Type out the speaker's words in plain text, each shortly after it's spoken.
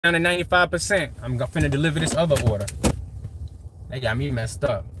down to 95%. I'm finna deliver this other order. They got me messed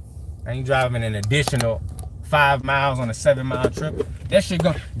up. I ain't driving an additional 5 miles on a 7-mile trip. That shit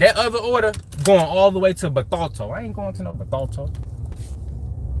go. That other order going all the way to Bethalto. I ain't going to no Bethalto.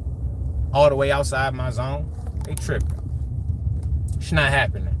 All the way outside my zone. They tripping. It's not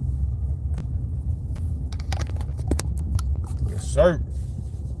happening. Yes, sir.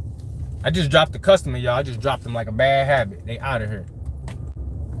 I just dropped the customer, y'all. I just dropped them like a bad habit. They out of here.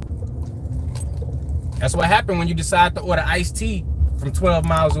 That's what happened when you decide to order iced tea from 12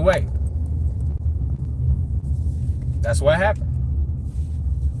 miles away. That's what happened.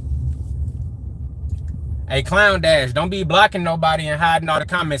 Hey, Clown Dash, don't be blocking nobody and hiding all the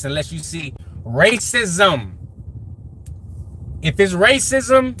comments unless you see racism. If it's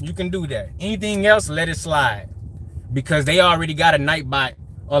racism, you can do that. Anything else, let it slide. Because they already got a nightbot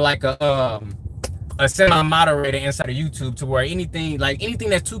or like a semi-moderator inside of YouTube to where anything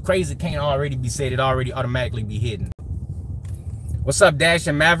that's too crazy can't already be said. It already automatically be hidden. What's up, Dash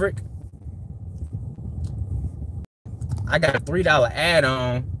and Maverick? I got a $3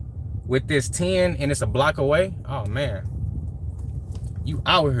 add-on with this 10 and it's a block away. Oh man, you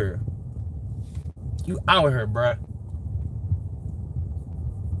out here. You out here, bruh.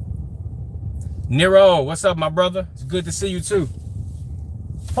 Nero, what's up, my brother? It's good to see you too.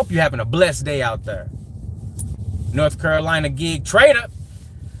 Hope you're having a blessed day out there. North Carolina Gig Trader.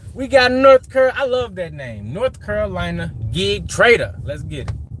 We got North Carolina. I love that name. North Carolina Gig Trader. Let's get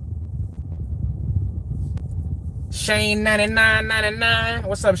it. Shane 99.99.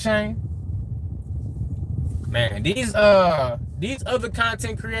 What's up, Shane? Man, these other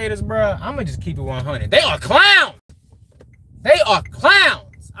content creators, bro, I'm gonna just keep it 100. They are clowns. They are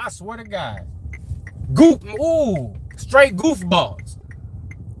clowns. I swear to God. Straight goofballs.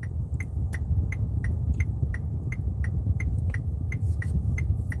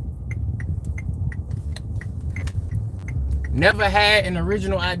 Never had an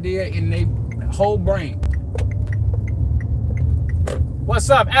original idea in their whole brain. What's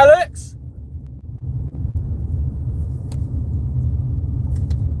up, Alex?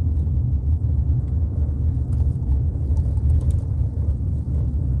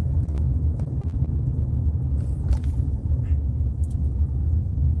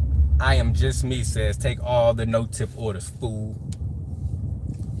 I am just me says, take all the no-tip orders, fool.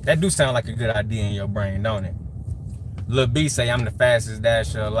 That do sound like a good idea in your brain, don't it? Lil B say I'm the fastest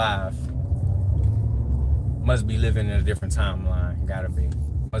dasher alive. Must be living in a different timeline. Gotta be.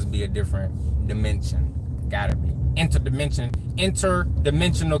 Must be a different dimension. Gotta be.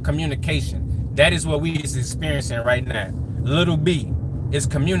 Interdimensional communication. That is what we is experiencing right now. Little B is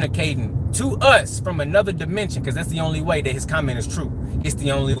communicating to us from another dimension because that's the only way that his comment is true. It's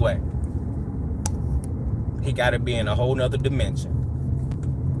the only way. He gotta be in a whole nother dimension.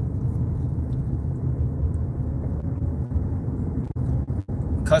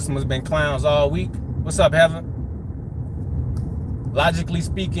 Customers been clowns all week. What's up, Heaven? Logically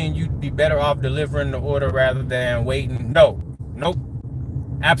speaking, you'd be better off delivering the order rather than waiting. No, nope,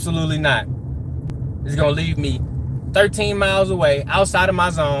 absolutely not. It's gonna leave me 13 miles away, outside of my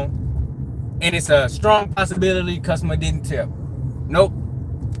zone, and it's a strong possibility customer didn't tip. Nope,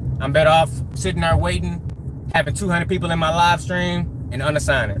 I'm better off sitting there waiting, having 200 people in my live stream, and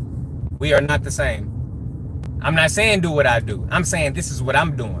unassigning. We are not the same. I'm not saying do what I do. I'm saying this is what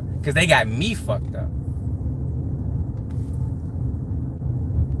I'm doing because they got me fucked up.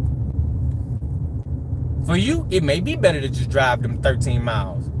 For you, it may be better to just drive them 13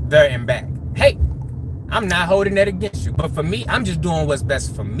 miles there and back. Hey, I'm not holding that against you. But for me, I'm just doing what's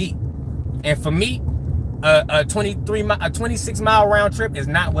best for me. And for me, a 26-mile round trip is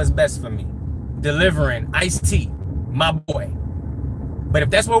not what's best for me. Delivering iced tea, my boy. But if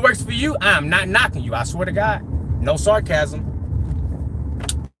that's what works for you, I'm not knocking you. I swear to God. No sarcasm.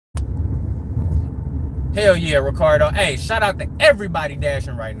 Hell yeah, Ricardo. Hey, shout out to everybody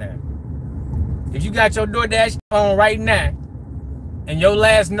dashing right now. If you got your DoorDash on right now, and your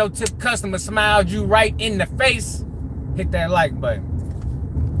last no-tip customer smiled you right in the face, hit that like button.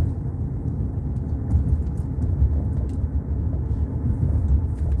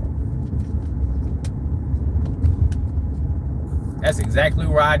 That's exactly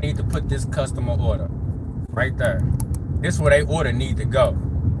where I need to put this customer order. Right there. This is where they order need to go.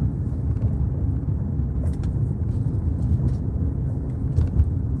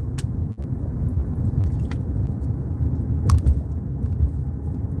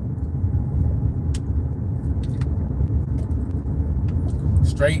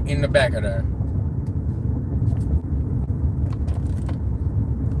 Straight in the back of there.